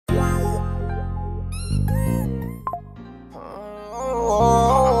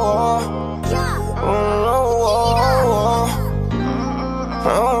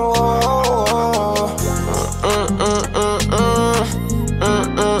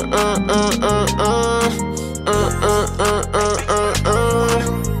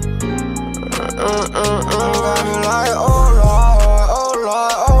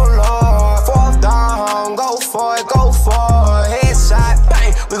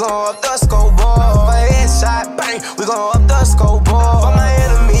gon' up the scoreboard. Headshot, bang, we gon' up the scoreboard. For my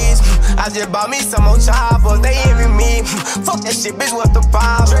enemies, I just bought me some more choppers, they envy me. Fuck that shit, bitch, what's the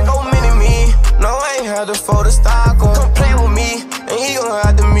problem? Draco mini me, no, I ain't had to fold the stock up. Come play with me, and he gon'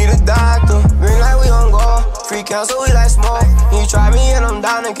 have to meet a doctor. Green light, we gon' go, free counsel, we like smoke. You try me and I'm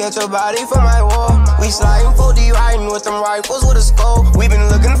down to catch your body for my war. We sliding 4D riding with them rifles with a scope. We been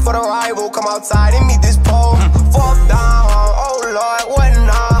looking for the rival, come outside and meet this pole. Fourth down, oh Lord, what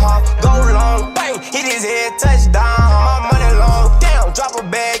now? Go long, bang, hit his head, touchdown. My money long, damn, drop a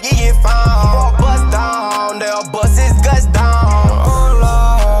bag, he get found. Bust down, they'll bust his guts down. Oh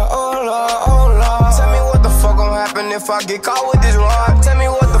Lord, oh Lord, oh Lord. Tell me what the fuck gon' happen if I get caught with this rod. Tell me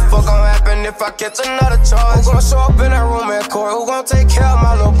what the fuck gon' happen if I catch another charge. Who gon' show up in that room at court? Who gon' take care of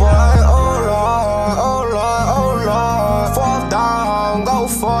my little boy? Oh Lord, oh Lord, oh Lord. Fourth down, go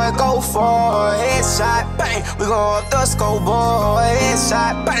for it, go for it. Headshot, bang, we gon' up the scoreboard.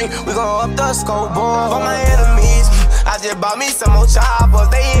 Headshot, bang, we gon' up the scoreboard. For my enemies, I just bought me some more choppers,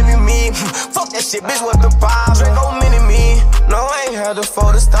 they envy me. Fuck that shit, bitch, what's the problem? Draco mini me, no, I ain't had to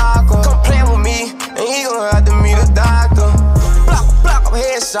fold the stock up. Come play with me, and he gon' have to meet a doctor. Block up,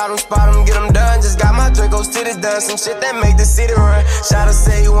 headshot him, spot him, get him done. Just got my Draco's titties done, some shit that make the city run. Shotta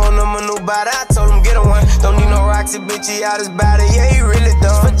say he want him a new body, I told him get him one. Don't need no Roxy, bitch, he out his body, yeah, he really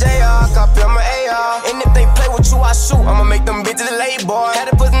done. For JR, copy on my AR, and if they play with you, I shoot. I'ma make them bitches lay, boy. Had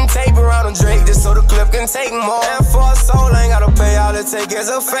to put some tape around him, Drake, just so the clip can take more. And for a soul, I ain't gotta pay all it take as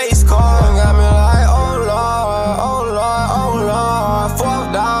a face card. And got me like, oh Lord, oh Lord, oh Lord.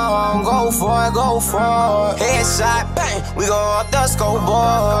 Fourth down, go for it, go for it. Headshot, bang, we gon' up the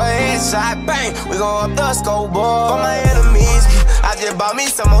scoreboard. Headshot, bang, we gon' up the scoreboard. For my enemies, I just bought me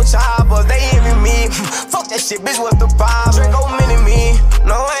some more choppers, they envy me. Fuck that shit, bitch, what's the problem? Draco mini me,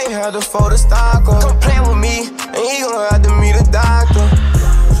 no, I ain't had to fold the stock up. Come play with me, and he gon' have to